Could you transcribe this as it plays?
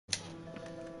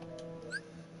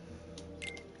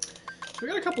We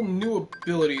got a couple new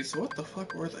abilities. What the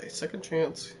fuck were they? Second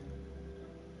chance.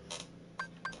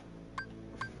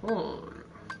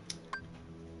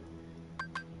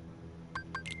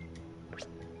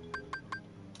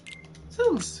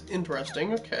 Sounds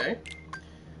interesting. Okay.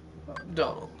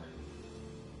 Donald.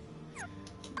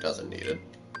 Doesn't need it.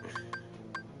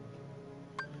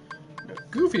 Now,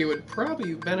 Goofy would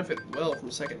probably benefit well from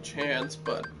second chance,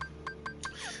 but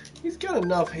he's got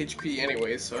enough HP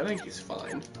anyway, so I think he's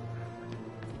fine.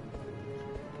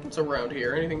 What's around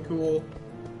here? Anything cool?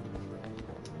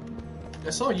 I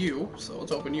saw you, so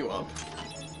let's open you up.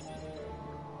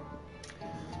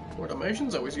 More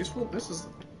dimensions, always useful. This is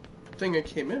the thing I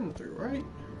came in through, right?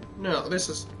 No, this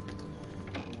is...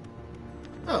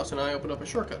 Oh, so now I open up a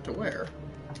shortcut to where?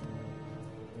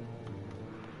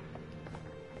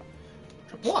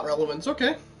 Plot relevance,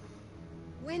 okay.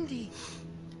 Wendy.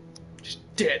 Just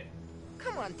dead.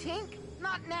 Come on, Tink.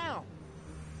 Not now.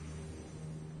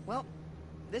 Well,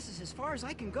 this is as far as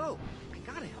I can go. I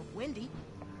gotta help Wendy.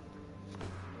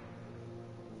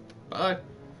 Bye.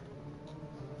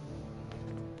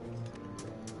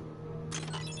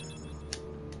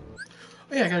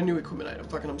 Oh yeah, I got a new equipment item.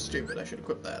 Fucking I'm stupid. I should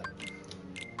equip that.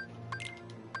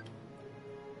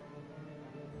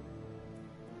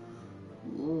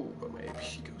 Ooh, but my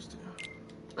AP goes down.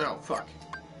 Oh, fuck.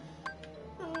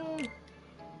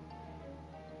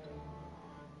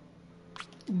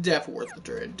 Definitely worth the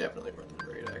trade. Definitely worth the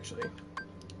trade, actually.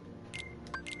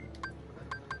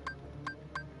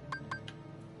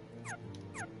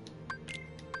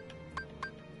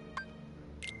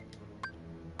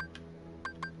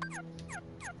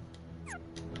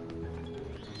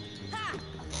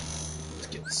 Let's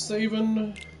get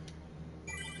saving.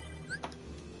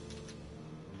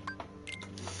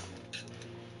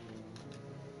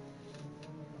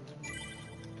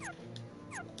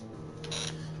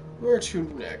 Where to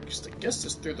next? I guess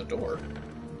it's through the door.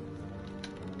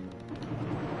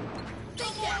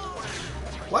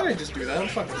 Why did I just do that? I'm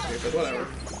fucking stupid. Whatever.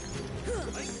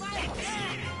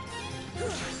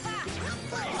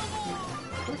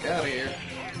 Fuck out of here.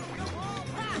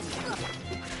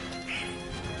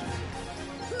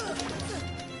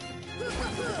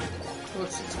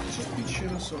 Let's see. It's just be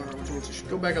Chinosaur, which means I should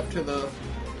go back up to the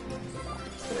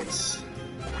place.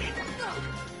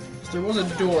 There was a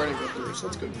door to go through, so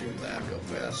let's go do that real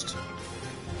fast.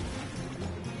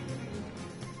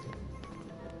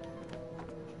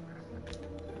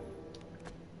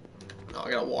 Oh,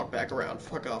 I gotta walk back around.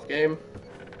 Fuck off, game.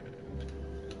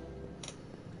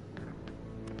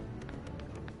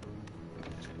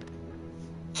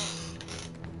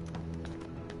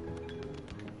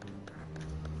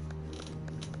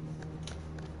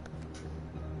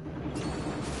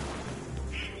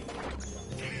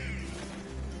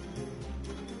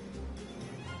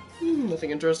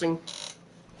 Nothing interesting.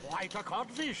 Quite a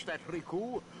codfish, that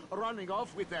Riku, running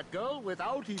off with that girl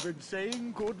without even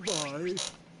saying goodbye.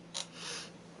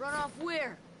 Run off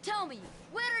where? Tell me,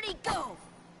 where did he go?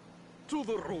 To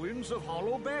the ruins of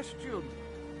Hollow Bastion,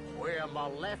 where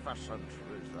Maleficent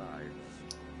resides.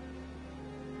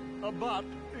 But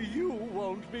you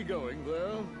won't be going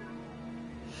there.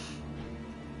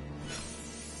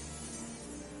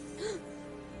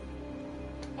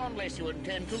 Unless you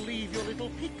intend to leave your little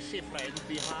pixie friend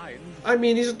behind. I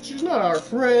mean, she's not our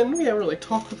friend. We haven't really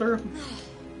talked with her.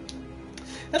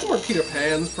 That's more Peter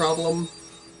Pan's problem.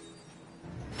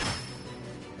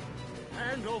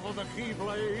 Hand over the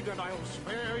Keyblade and I'll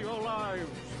spare your lives.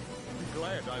 Be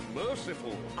glad I'm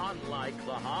merciful, unlike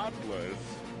the Hardlers.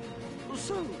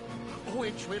 So,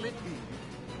 which will it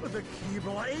be? The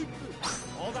Keyblade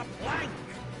or the plank?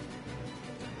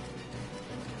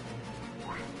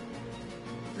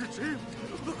 It's him,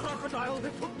 the crocodile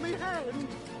that took me hand.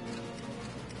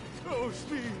 Oh,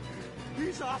 Steve,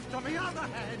 he's after me other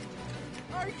hand.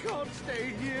 I can't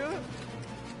stay here.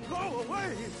 Go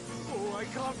away. Oh, I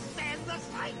can't stand the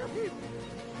sight of him.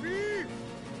 Steve,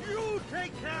 you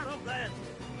take care of that.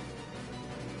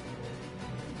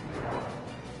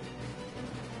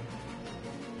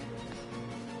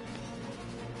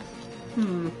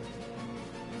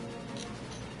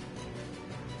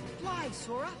 Fly,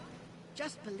 Sora.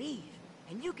 Just believe,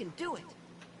 and you can do it.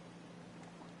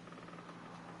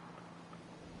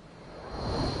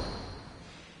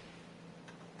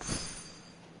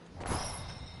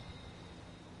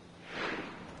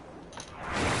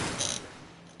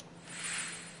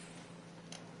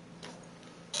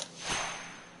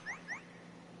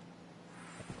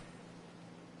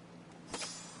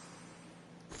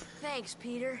 Thanks,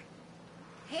 Peter.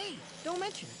 Hey, don't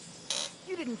mention it.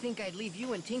 You didn't think I'd leave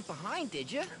you and Tink behind,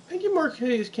 did you? I think you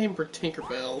Marquez came for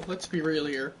Tinkerbell. Let's be real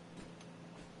here.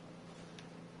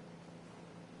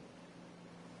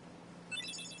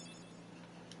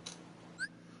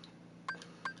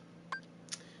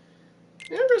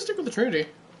 the Trinity.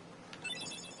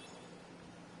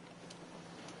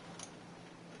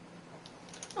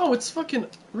 Oh, it's fucking...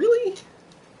 Really?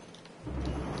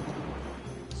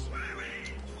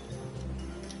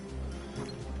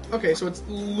 Okay, so it's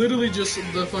literally just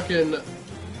the fucking...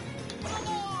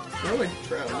 Where am I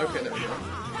drowned? Okay, there we go.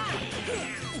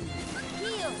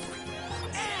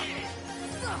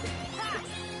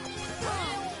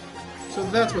 So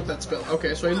that's what that spell...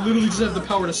 Okay, so I literally just have the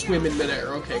power to swim in midair.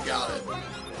 Okay, got it.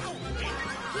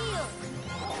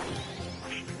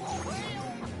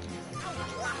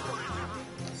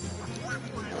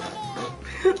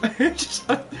 Just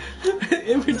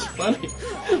image funny.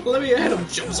 Let me add him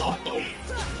jumps off boat.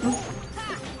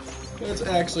 That's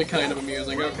actually kind of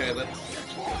amusing. Okay, then.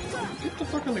 Get the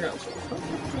fuck on the ground.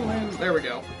 There we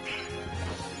go.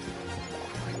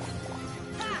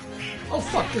 Oh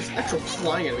fuck, there's actual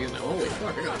flying enemies now. Holy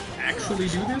fuck, I gotta actually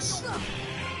do this?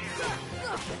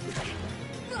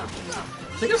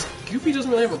 So I guess Goofy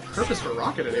doesn't really have a purpose for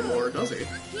Rocket anymore, does he?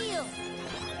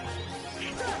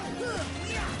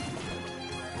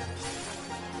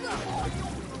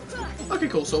 Okay,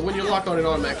 cool. So when you lock on, it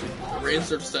automatically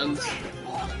raises or descends.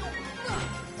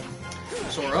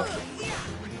 Sora.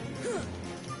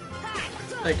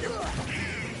 Thank you.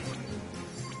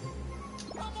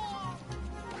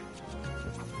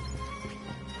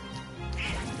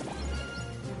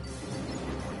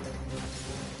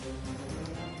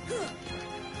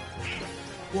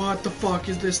 What the fuck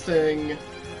is this thing?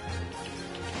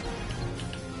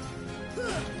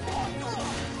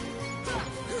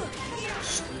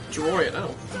 Destroy it. I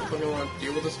don't fucking want to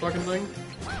deal with this fucking thing.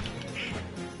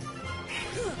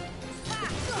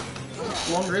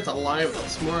 The longer it's alive,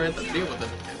 the more I have to deal with it.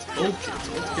 It's bullshit,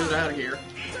 so let's get it out of here.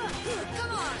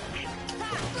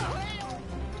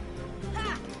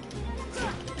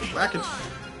 Whack it.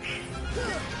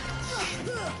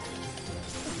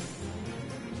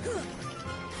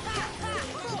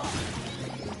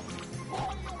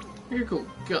 Okay, cool.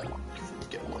 Go.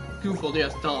 Goofball,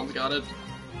 yes, Tom's got it.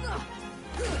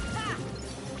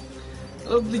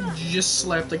 I love they just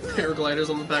slapped like paragliders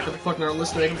on the back of the fucking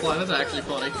Artlist to make them fly. That's actually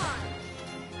funny.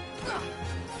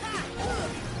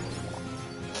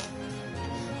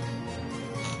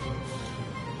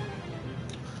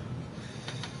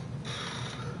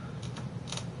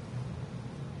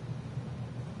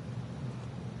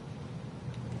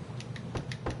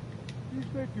 Is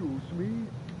that you, Smee?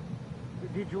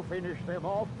 Did you finish them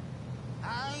off?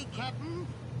 Aye, Captain.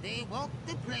 They walked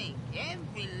the plank,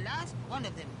 every last one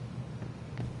of them.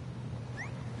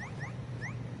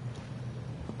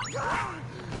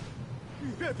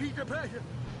 Peter Pan!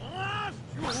 Lost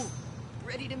you!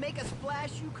 Ready to make a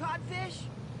splash, you codfish?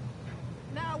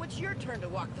 Now it's your turn to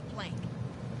walk the plank.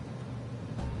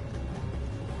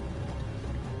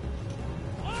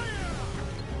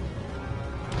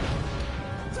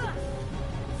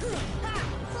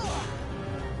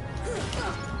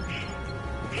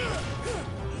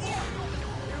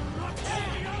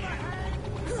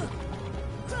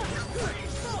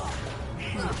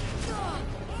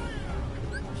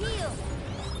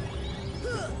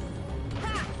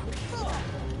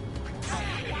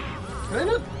 Can I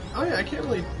not? Oh yeah, I can't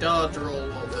really dodge roll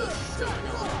while this is going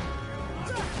on.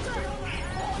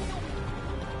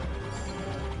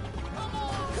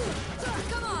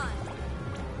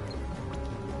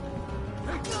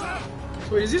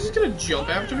 So wait, is he just gonna jump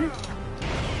after me?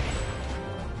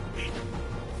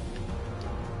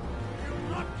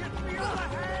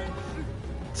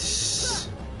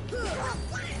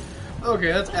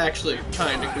 Okay, that's actually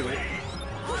kinda cool.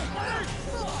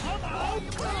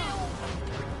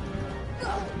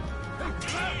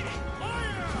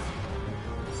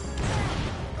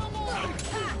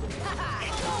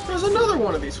 There's another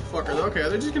one of these fuckers. Okay,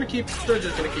 they're just gonna keep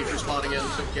respawning in,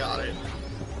 so got it.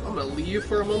 I'm gonna leave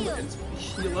for a moment and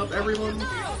heal up everyone.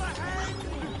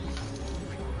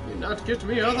 You're not get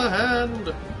me on the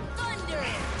hand.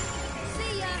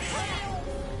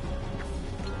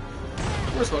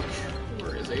 Where's Hook?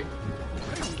 Where is he?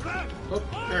 Oh,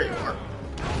 there you are.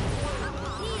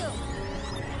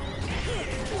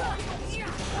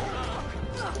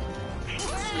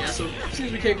 Yeah, so as soon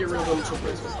as we can't get rid of them, so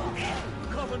praise us.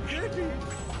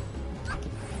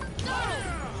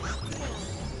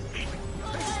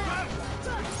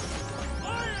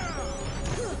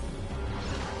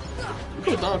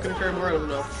 Cool, now I'm gonna carry more out of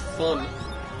enough fun.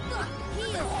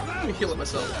 Let me heal it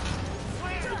myself.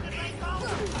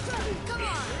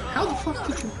 How the fuck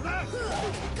did you...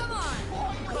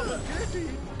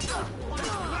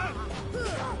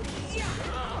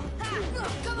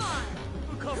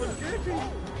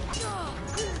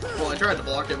 Well, I tried to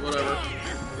block it, whatever.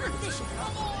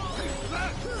 Come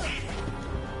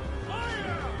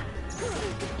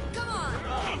on!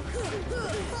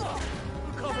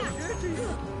 Come and get me!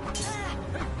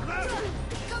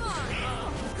 Come on!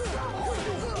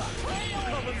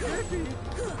 Come and get me!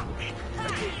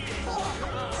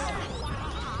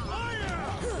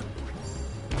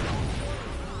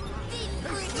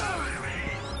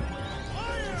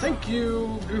 Thank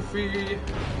you, Goofy.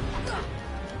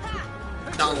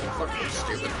 Donald, fucking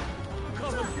stupid.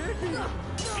 Come and get me!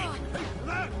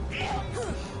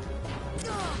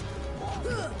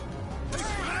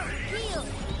 Heal!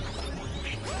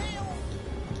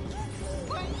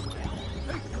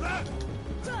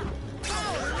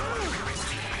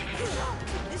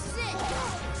 This is it!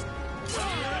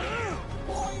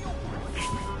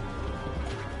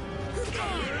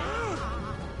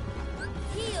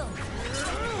 Heal!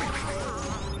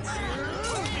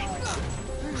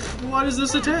 What is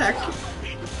this attack?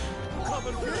 Come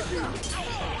and get me!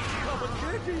 Come and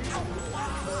get me!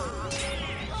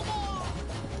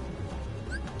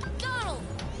 Donald!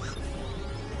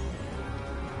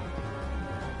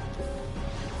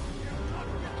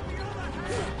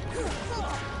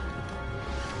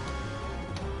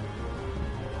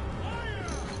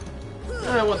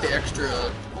 I want the extra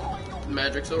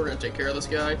magic, so we're gonna take care of this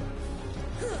guy.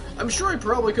 I'm sure I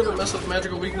probably could have messed with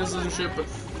magical weaknesses and shit, but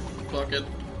fuck it.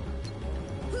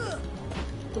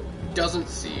 Doesn't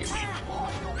seem.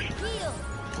 Heal!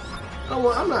 Oh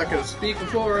well, I'm not gonna speak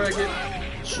before I get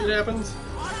shit happens.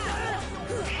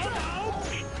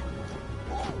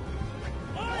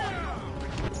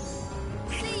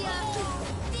 See ya!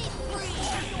 Deep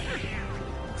freeze!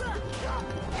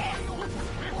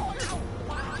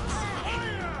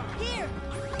 Here!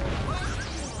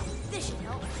 This should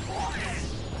help.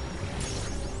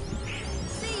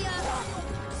 See ya!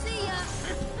 See ya!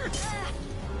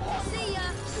 See ya!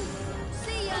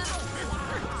 See ya!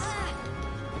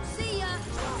 See ya!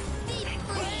 Deep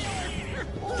freeze!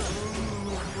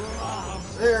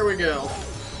 There we go.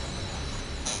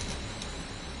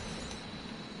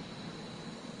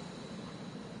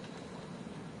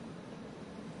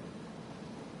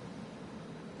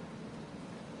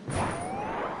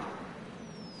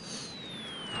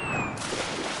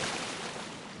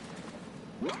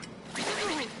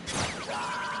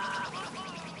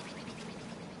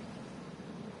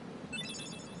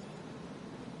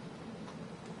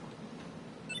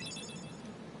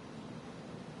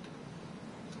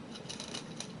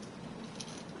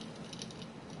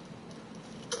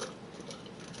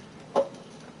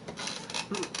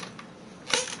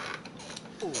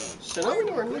 So now we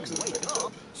know our next Wake is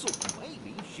up, so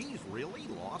maybe she's really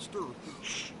lost her.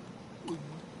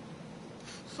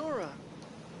 Sora,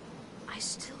 I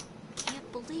still can't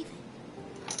believe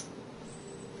it.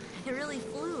 I really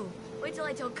flew. Wait till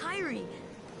I tell Kyrie.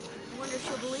 I wonder if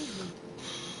she'll believe me.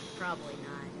 Probably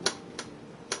not.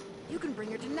 you can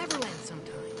bring her to Neverland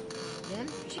sometime. Then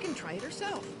she can try it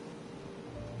herself.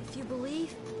 If you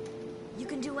believe, you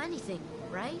can do anything,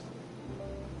 right?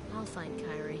 I'll find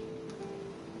Kyrie.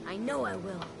 I know I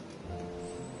will.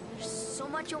 There's so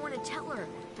much I want to tell her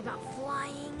about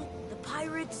flying, the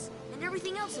pirates, and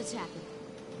everything else that's happened.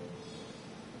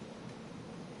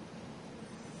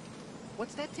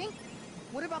 What's that, Tink?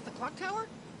 What about the clock tower?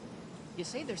 You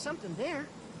say there's something there.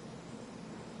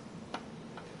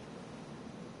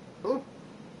 Oh.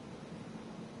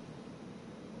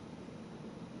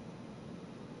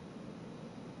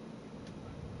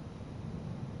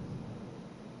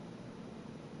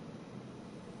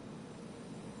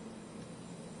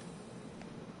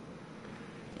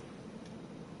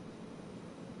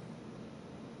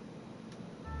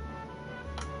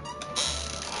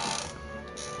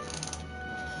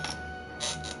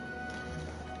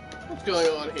 What's going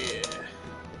on here?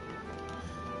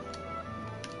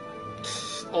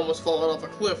 Almost falling off a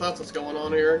cliff, that's what's going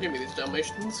on here. Give me these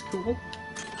Dalmatians, cool.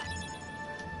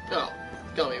 Oh,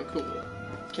 got me, cool.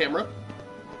 Camera.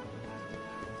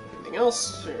 Anything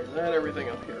else? There's that, everything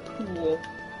up here, cool.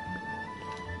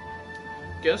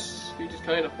 Guess we just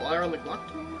kind of fly around the clock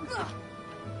tower?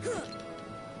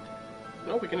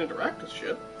 No, we can interact with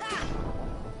shit.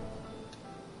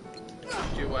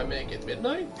 Do I make it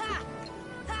midnight?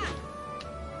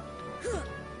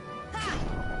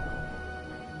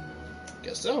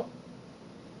 Guess so.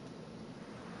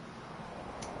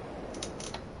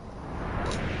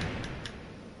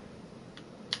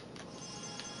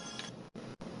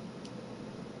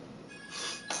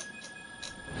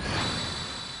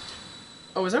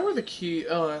 Oh, is that where the key...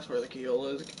 Oh, that's where the keyhole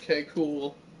is. Okay,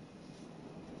 cool.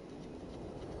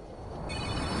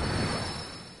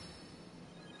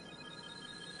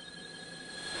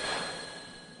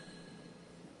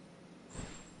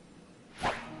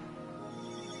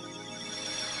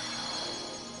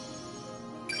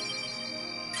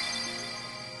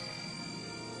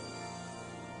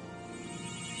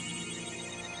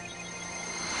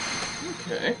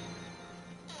 Okay.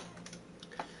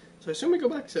 So I assume we go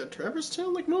back to Traverse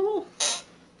Town like normal?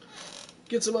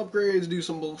 Get some upgrades, do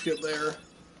some bullshit there.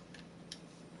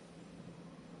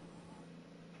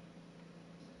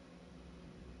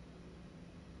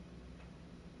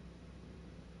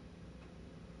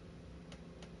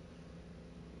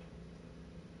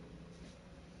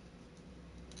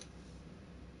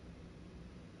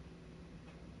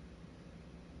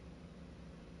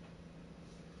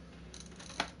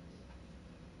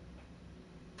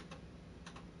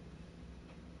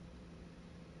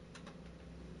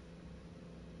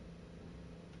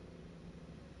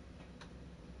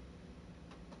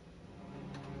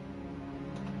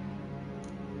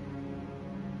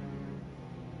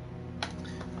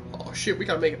 Oh shit, we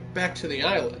gotta make it back to the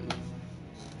island.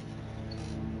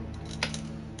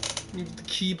 Need the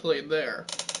key plate there.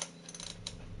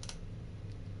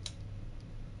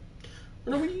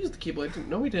 Oh, no, we used the key plate.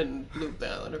 No, we didn't loop the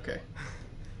island. Okay.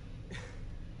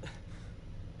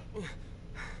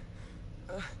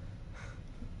 I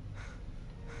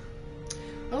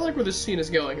don't like where this scene is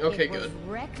going. Okay, It was good.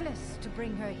 reckless to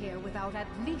bring her here without at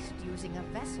least using a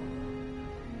vessel.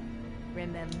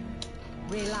 Remember,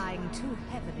 relying too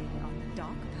heavily on the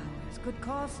dark powers could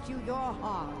cost you your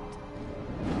heart.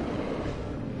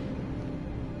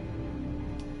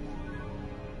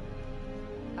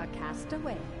 A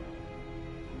castaway.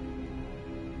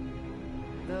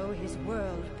 Though his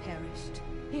world perished,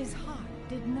 his heart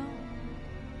did not.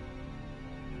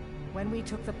 When we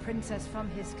took the princess from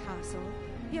his castle,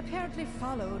 he apparently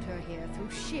followed her here through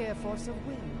sheer force of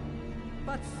will.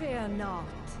 But fear not.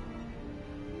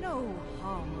 No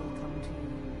harm will come to you.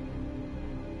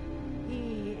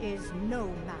 He is no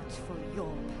match for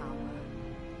your power.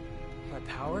 My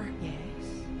power? Yes,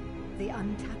 the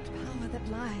untapped power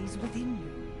that lies within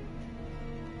you.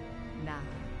 Now,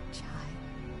 child,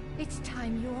 it's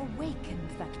time you awakened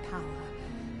that power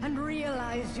and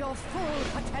realized your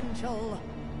full potential.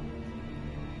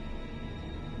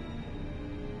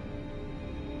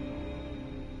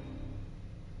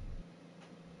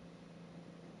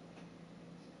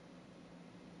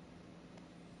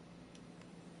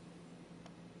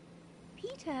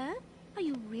 Peter, are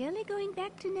you really going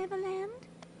back to Neverland?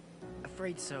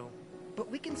 Afraid so. But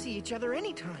we can see each other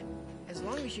anytime. As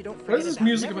long as you don't What forget is this about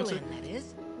music about Neverland, that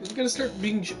is. Is it gonna start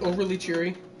being overly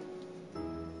cheery?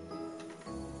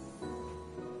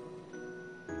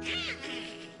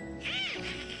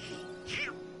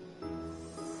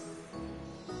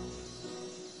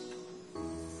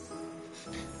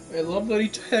 I love that he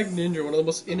tagged Ninja, one of the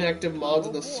most inactive mods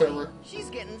in the boy, server. She's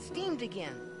getting steamed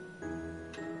again.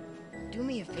 Do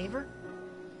me a favor?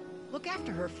 Look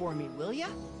after her for me, will ya?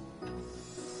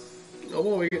 Oh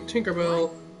boy, we get Tinkerbell.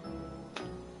 What?